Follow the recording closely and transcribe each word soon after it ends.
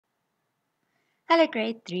Hello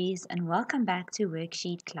grade 3s and welcome back to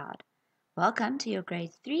WorksheetCloud. Welcome to your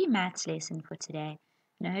grade 3 maths lesson for today,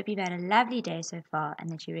 and I hope you've had a lovely day so far and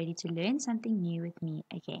that you're ready to learn something new with me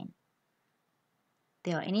again. If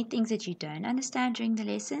there are any things that you don't understand during the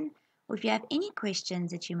lesson, or if you have any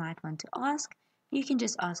questions that you might want to ask, you can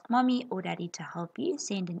just ask mommy or daddy to help you.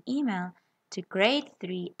 Send an email to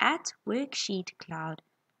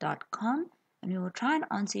grade3@worksheetcloud.com and we will try and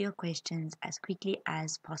answer your questions as quickly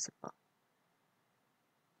as possible.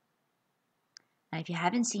 Now, if you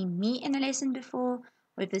haven't seen me in a lesson before,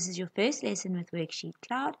 or if this is your first lesson with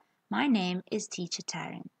WorksheetCloud, my name is Teacher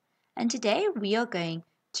Taryn, and today we are going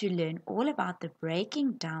to learn all about the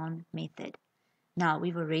breaking down method. Now,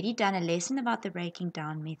 we've already done a lesson about the breaking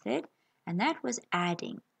down method, and that was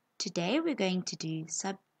adding. Today we're going to do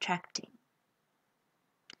subtracting.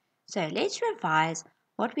 So let's revise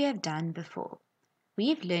what we have done before.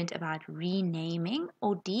 We've learned about renaming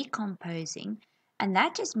or decomposing, and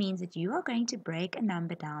that just means that you are going to break a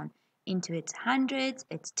number down into its hundreds,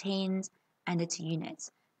 its tens, and its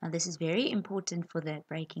units. Now this is very important for the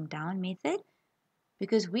breaking down method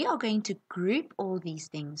because we are going to group all these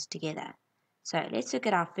things together. So let's look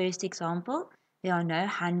at our first example. There are no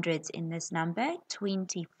hundreds in this number,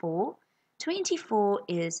 24. 24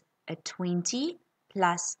 is a 20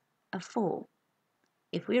 plus a 4.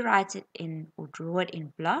 If we write it in or draw it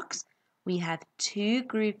in blocks, we have two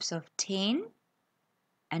groups of 10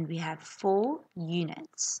 and we have 4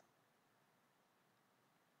 units.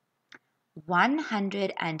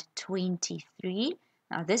 123.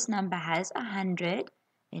 Now this number has 100,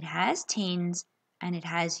 it has tens, and it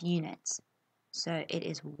has units. So it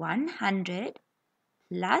is 100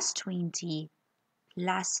 plus 20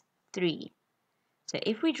 plus 3. So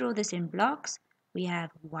if we draw this in blocks, we have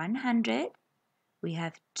 100, we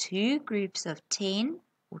have two groups of 10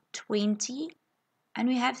 or 20, and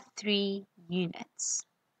we have 3 units.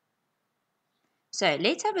 So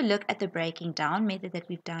let's have a look at the breaking down method that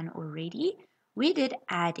we've done already. We did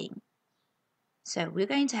adding. So we're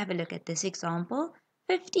going to have a look at this example,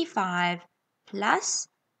 55 plus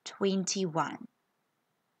 21.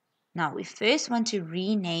 Now we first want to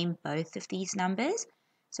rename both of these numbers.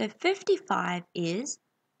 So 55 is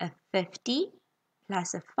a 50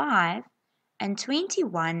 plus a 5, and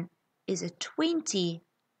 21 is a 20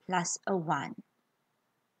 plus a 1.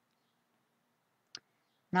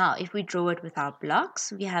 Now, if we draw it with our blocks,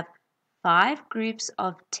 we have 5 groups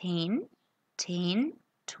of 10, 10,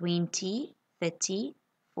 20, 30,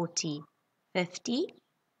 40, 50,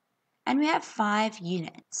 and we have 5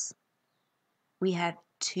 units. We have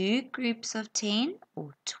 2 groups of 10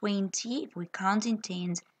 or 20, if we count in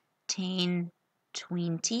tens, 10,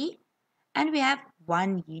 20, and we have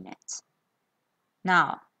 1 unit.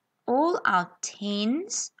 Now, all our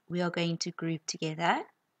tens we are going to group together,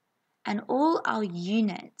 and all our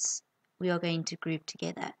units we are going to group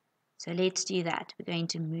together. So let's do that. We're going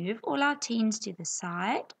to move all our tens to the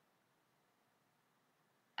side,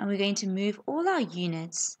 and we're going to move all our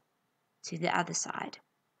units to the other side.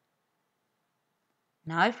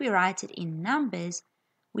 Now if we write it in numbers,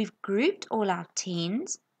 we've grouped all our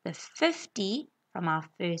tens, the 50 from our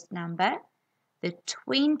first number, the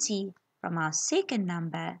 20 from our second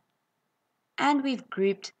number, and we've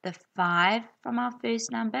grouped the 5 from our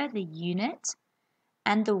first number, the unit,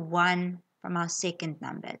 and the 1 from our second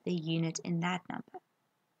number, the unit in that number.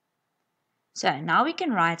 So now we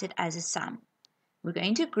can write it as a sum. We're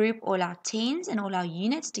going to group all our tens and all our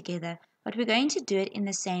units together, but we're going to do it in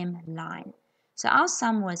the same line. So our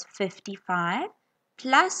sum was 55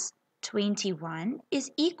 plus 21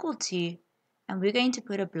 is equal to, and we're going to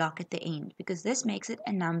put a block at the end because this makes it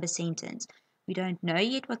a number sentence. We don't know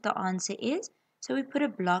yet what the answer is, so we put a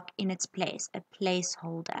block in its place, a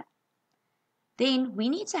placeholder. Then we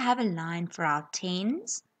need to have a line for our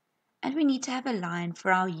tens, and we need to have a line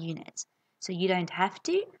for our units. So you don't have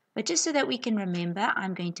to, but just so that we can remember,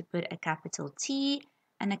 I'm going to put a capital T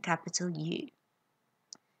and a capital U.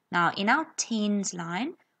 Now in our tens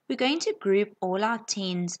line, we're going to group all our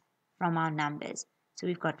tens from our numbers. So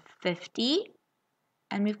we've got 50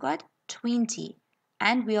 and we've got 20.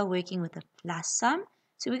 And we are working with a plus sum.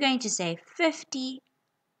 So we're going to say 50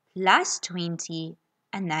 plus 20,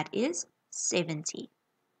 and that is 70.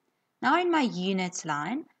 Now in my units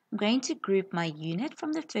line, I'm going to group my unit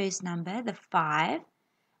from the first number, the 5,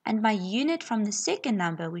 and my unit from the second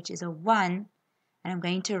number, which is a 1, and I'm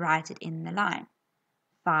going to write it in the line.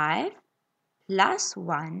 5 plus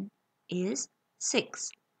 1 is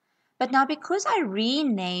 6. But now because I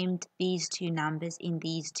renamed these two numbers in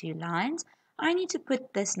these two lines, I need to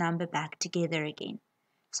put this number back together again.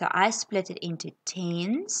 So I split it into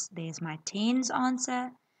tens. There's my tens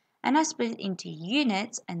answer. and I split it into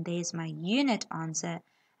units, and there's my unit answer.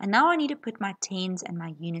 And now I need to put my tens and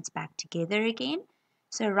my units back together again.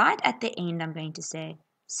 So right at the end, I'm going to say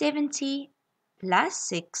 70 plus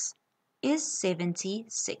 6 is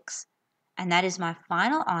 76. And that is my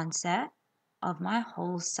final answer of my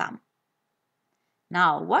whole sum.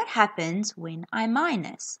 Now, what happens when I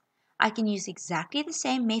minus? I can use exactly the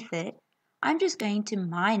same method. I'm just going to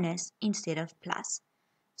minus instead of plus.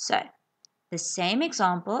 So, the same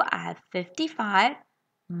example, I have 55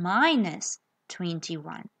 minus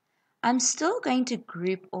 21. I'm still going to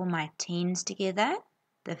group all my tens together,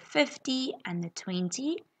 the 50 and the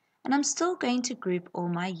 20, and I'm still going to group all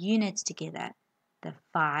my units together, the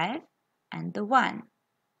 5 and the 1.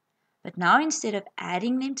 But now instead of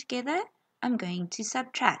adding them together, I'm going to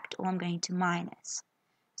subtract, or I'm going to minus.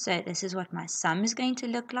 So this is what my sum is going to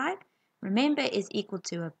look like. Remember, is equal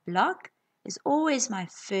to a block is always my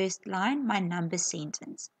first line, my number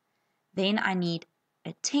sentence. Then I need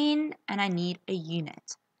a 10 and I need a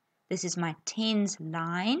unit. This is my tens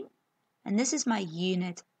line and this is my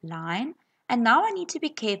unit line. And now I need to be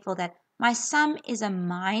careful that my sum is a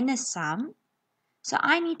minus sum. So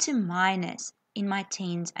I need to minus in my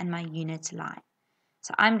tens and my units line.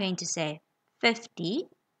 So I'm going to say 50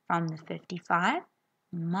 from the 55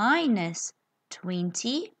 minus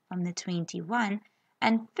 20 from the 21,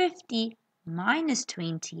 and 50 minus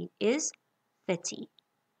 20 is 30.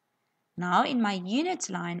 Now in my units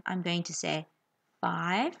line, I'm going to say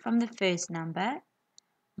 5 from the first number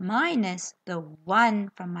minus the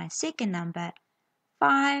 1 from my second number.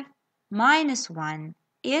 5 minus 1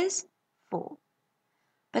 is 4.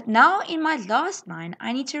 But now in my last line,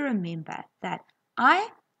 I need to remember that I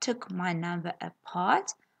took my number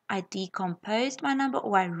apart, I decomposed my number,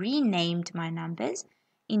 or I renamed my numbers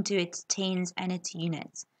into its tens and its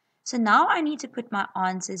units. So now I need to put my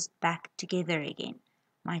answers back together again,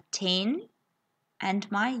 my 10 and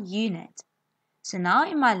my unit. So now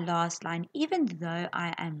in my last line, even though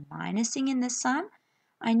I am minusing in the sum,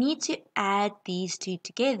 I need to add these two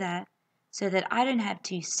together so that I don't have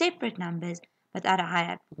two separate numbers, but that I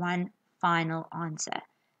have one final answer.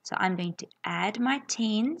 So I'm going to add my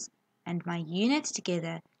tens and my units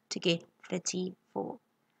together to get 34.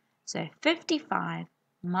 So 55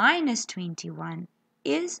 minus 21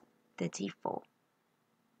 is 34.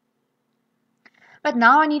 But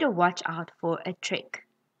now I need to watch out for a trick,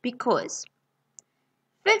 because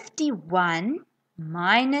 51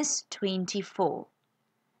 minus 24,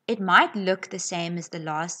 it might look the same as the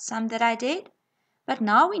last sum that I did, but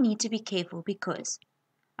now we need to be careful because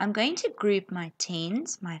I'm going to group my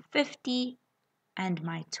tens, my 50 and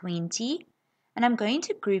my 20, and I'm going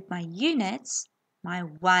to group my units, my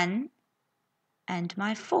 1 and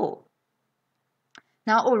my 4.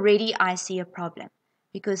 Now already I see a problem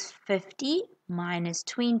because 50 minus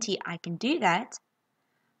 20, I can do that,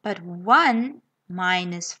 but 1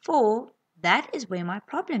 minus 4, that is where my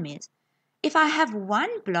problem is. If I have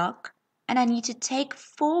one block and I need to take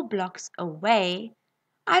 4 blocks away,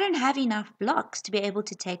 I don't have enough blocks to be able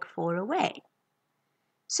to take 4 away.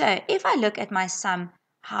 So if I look at my sum,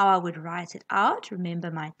 how I would write it out,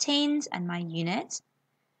 remember my tens and my units.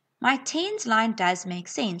 My tens line does make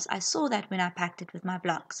sense. I saw that when I packed it with my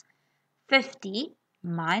blocks. 50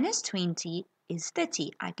 minus 20 is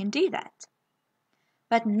 30. I can do that.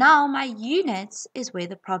 But now my units is where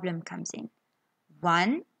the problem comes in.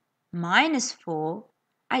 1 minus 4,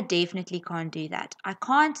 I definitely can't do that. I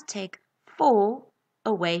can't take 4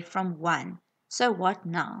 away from 1. So what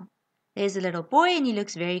now? There's a little boy and he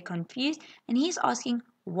looks very confused and he's asking,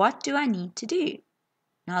 what do I need to do?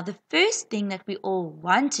 Now the first thing that we all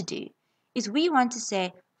want to do is we want to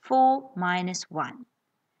say 4 minus 1,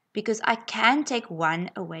 because I can take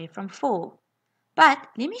 1 away from 4. But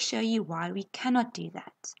let me show you why we cannot do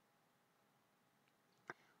that.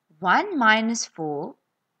 1 minus 4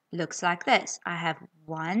 looks like this. I have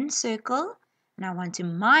 1 circle and I want to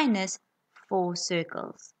minus 4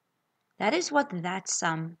 circles. That is what that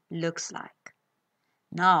sum looks like.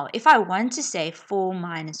 Now, if I want to say 4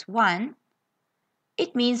 minus 1,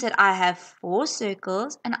 it means that I have 4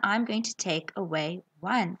 circles and I'm going to take away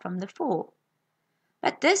 1 from the 4.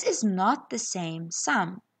 But this is not the same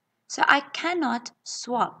sum, so I cannot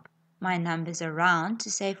swap my numbers around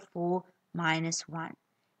to say 4 minus 1.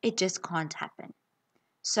 It just can't happen.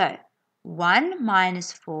 So 1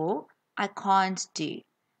 minus 4 I can't do.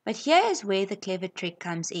 But here is where the clever trick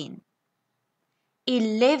comes in.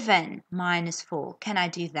 11 minus 4, can I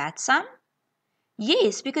do that sum?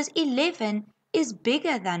 Yes, because 11 is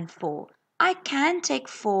bigger than 4. I can take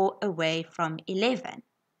 4 away from 11.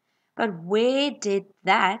 But where did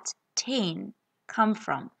that 10 come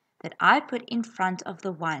from? that I put in front of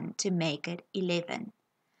the 1 to make it 11.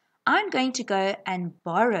 I'm going to go and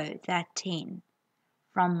borrow that 10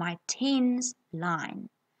 from my tens line.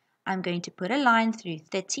 I'm going to put a line through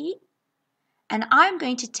 30, and I'm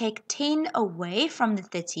going to take 10 away from the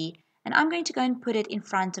 30, and I'm going to go and put it in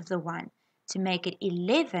front of the 1 to make it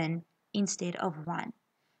 11 instead of 1.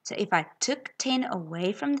 So if I took 10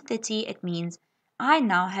 away from the 30, it means I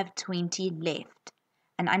now have 20 left.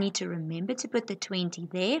 And I need to remember to put the 20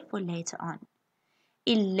 there for later on.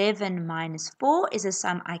 11 minus 4 is a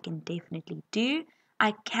sum I can definitely do.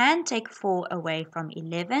 I can take 4 away from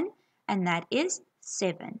 11, and that is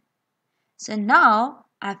 7. So now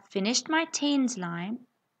I've finished my tens line,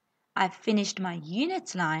 I've finished my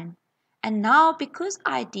units line, and now because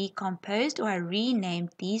I decomposed or I renamed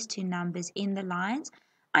these two numbers in the lines,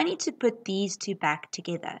 I need to put these two back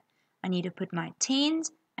together. I need to put my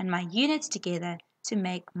tens and my units together to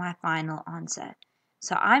make my final answer.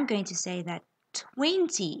 So I'm going to say that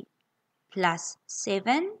 20 plus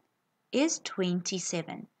 7 is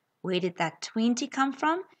 27. Where did that 20 come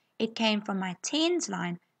from? It came from my tens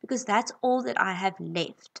line because that's all that I have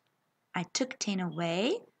left. I took 10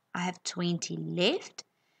 away, I have 20 left,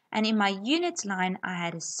 and in my units line I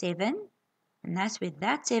had a 7, and that's where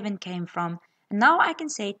that 7 came from. And now I can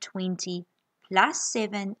say 20 plus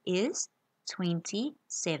 7 is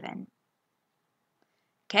 27.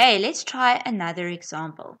 Okay, let's try another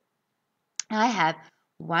example. I have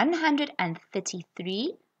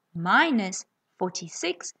 133 minus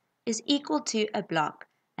 46 is equal to a block,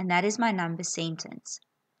 and that is my number sentence.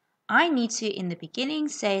 I need to, in the beginning,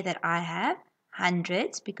 say that I have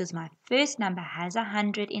hundreds because my first number has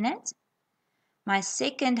 100 in it. My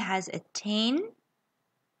second has a 10,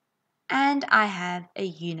 and I have a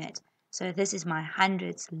unit. So this is my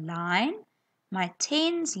hundreds line, my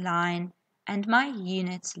tens line, and my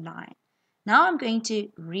units line. Now I'm going to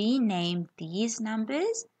rename these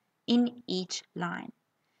numbers in each line.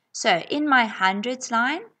 So in my hundreds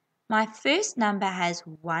line, my first number has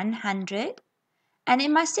 100, and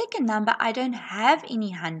in my second number I don't have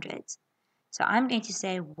any hundreds. So I'm going to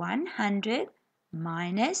say 100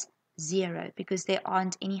 minus 0 because there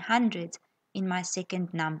aren't any hundreds in my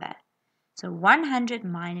second number. So 100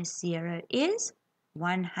 minus 0 is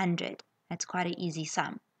 100. That's quite an easy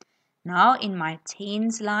sum. Now in my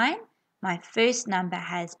tens line, my first number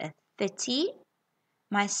has a 30.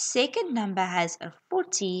 My second number has a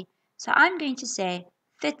 40. So I'm going to say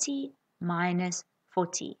 30 minus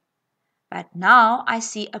 40. But now I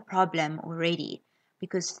see a problem already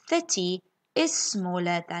because 30 is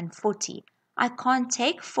smaller than 40. I can't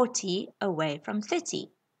take 40 away from 30.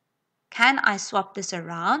 Can I swap this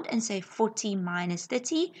around and say 40 minus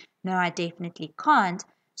 30? No, I definitely can't.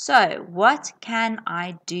 So what can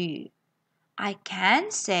I do? I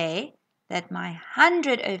can say that my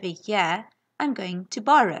 100 over here, I'm going to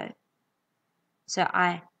borrow. So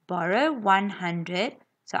I borrow 100,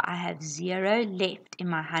 so I have 0 left in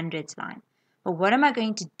my hundreds line. But what am I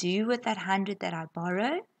going to do with that 100 that I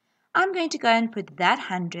borrow? I'm going to go and put that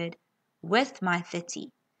 100 with my 30.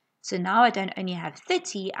 So now I don't only have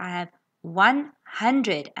 30, I have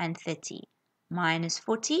 130 minus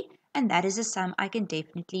 40, and that is a sum I can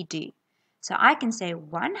definitely do. So I can say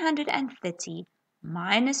 130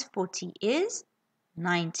 minus 40 is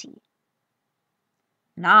 90.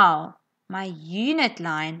 Now, my unit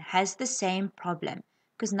line has the same problem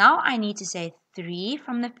because now I need to say 3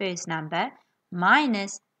 from the first number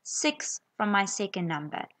minus 6 from my second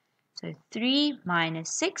number. So 3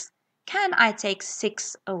 minus 6. Can I take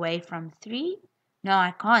 6 away from 3? No,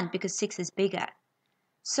 I can't because 6 is bigger.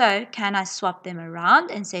 So can I swap them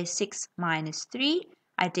around and say 6 minus 3?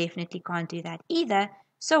 I definitely can't do that either.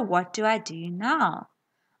 So what do I do now?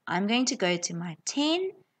 I'm going to go to my 10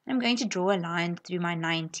 and I'm going to draw a line through my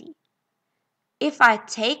 90. If I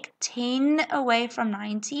take 10 away from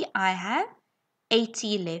 90, I have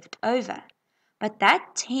 80 left over. But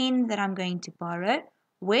that 10 that I'm going to borrow,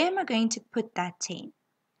 where am I going to put that 10?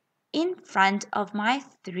 In front of my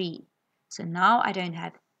 3. So now I don't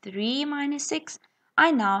have 3 minus 6.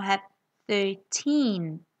 I now have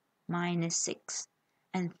 13 minus 6.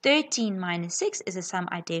 And 13 minus 6 is a sum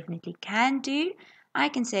I definitely can do. I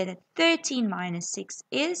can say that 13 minus 6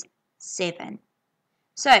 is 7.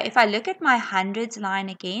 So if I look at my hundreds line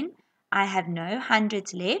again, I have no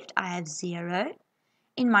hundreds left. I have 0.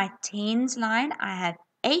 In my tens line, I have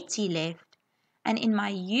 80 left. And in my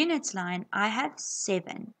units line, I have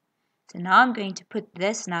 7. So now I'm going to put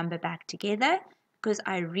this number back together because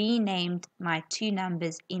I renamed my two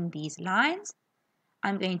numbers in these lines.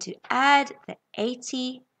 I'm going to add the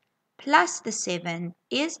 80 plus the 7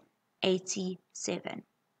 is 87.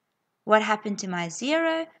 What happened to my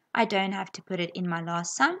 0? I don't have to put it in my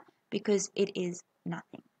last sum because it is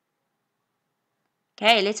nothing.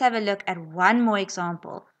 Okay, let's have a look at one more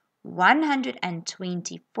example.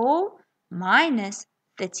 124 minus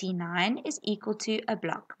 39 is equal to a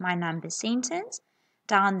block. My number sentence.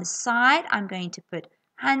 Down the side, I'm going to put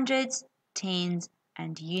hundreds, tens,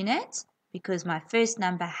 and units because my first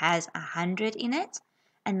number has 100 in it.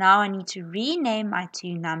 And now I need to rename my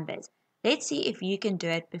two numbers. Let's see if you can do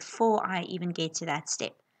it before I even get to that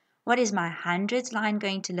step. What is my hundreds line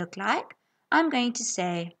going to look like? I'm going to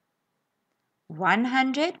say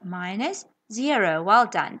 100 minus 0. Well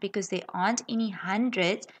done, because there aren't any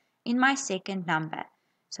hundreds in my second number.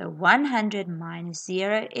 So 100 minus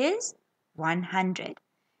 0 is 100.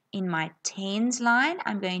 In my tens line,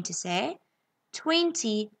 I'm going to say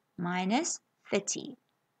 20 minus 30.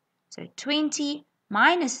 So 20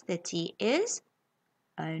 minus 30 is,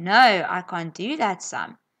 oh no, I can't do that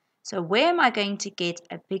sum. So where am I going to get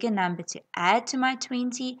a bigger number to add to my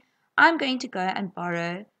 20? I'm going to go and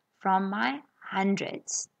borrow from my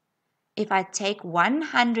hundreds. If I take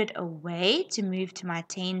 100 away to move to my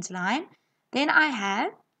tens line, then I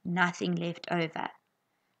have nothing left over.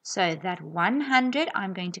 So that 100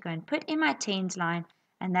 I'm going to go and put in my tens line,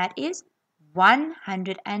 and that is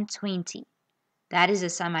 120. That is a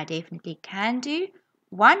sum I definitely can do.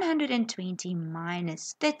 120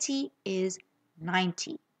 minus 30 is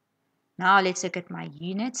 90. Now let's look at my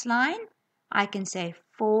units line. I can say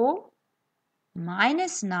 4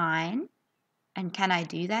 minus 9. And can I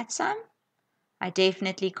do that sum? I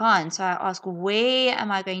definitely can't. So I ask, where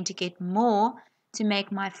am I going to get more to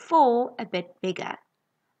make my 4 a bit bigger?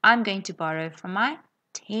 I'm going to borrow from my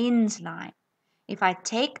tens line. If I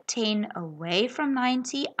take 10 away from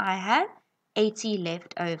 90, I have 80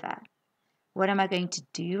 left over. What am I going to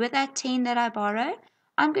do with that 10 that I borrow?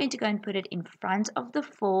 I'm going to go and put it in front of the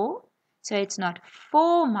 4. So it's not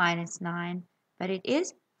 4 minus 9, but it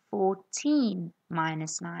is 14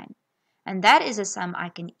 minus 9. And that is a sum I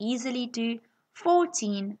can easily do.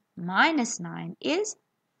 14 minus 9 is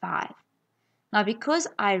 5. Now because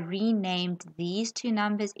I renamed these two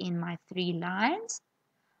numbers in my 3 lines,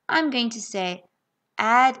 I'm going to say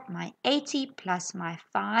add my 80 plus my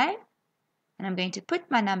 5. And I'm going to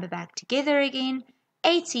put my number back together again.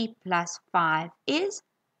 80 plus 5 is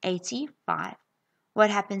 85.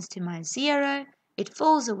 What happens to my 0? It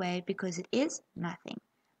falls away because it is nothing.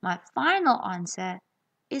 My final answer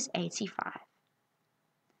is 85.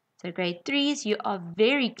 So grade 3s, you are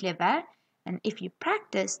very clever, and if you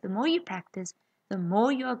practice, the more you practice, the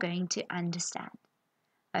more you are going to understand.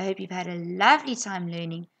 I hope you've had a lovely time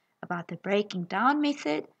learning about the breaking down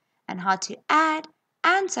method and how to add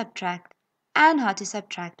and subtract and how to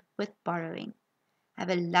subtract with borrowing. Have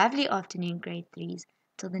a lovely afternoon, grade 3s.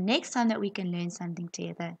 Till the next time that we can learn something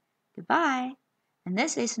together. Goodbye. And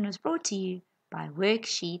this lesson was brought to you by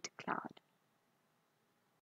WorksheetCloud.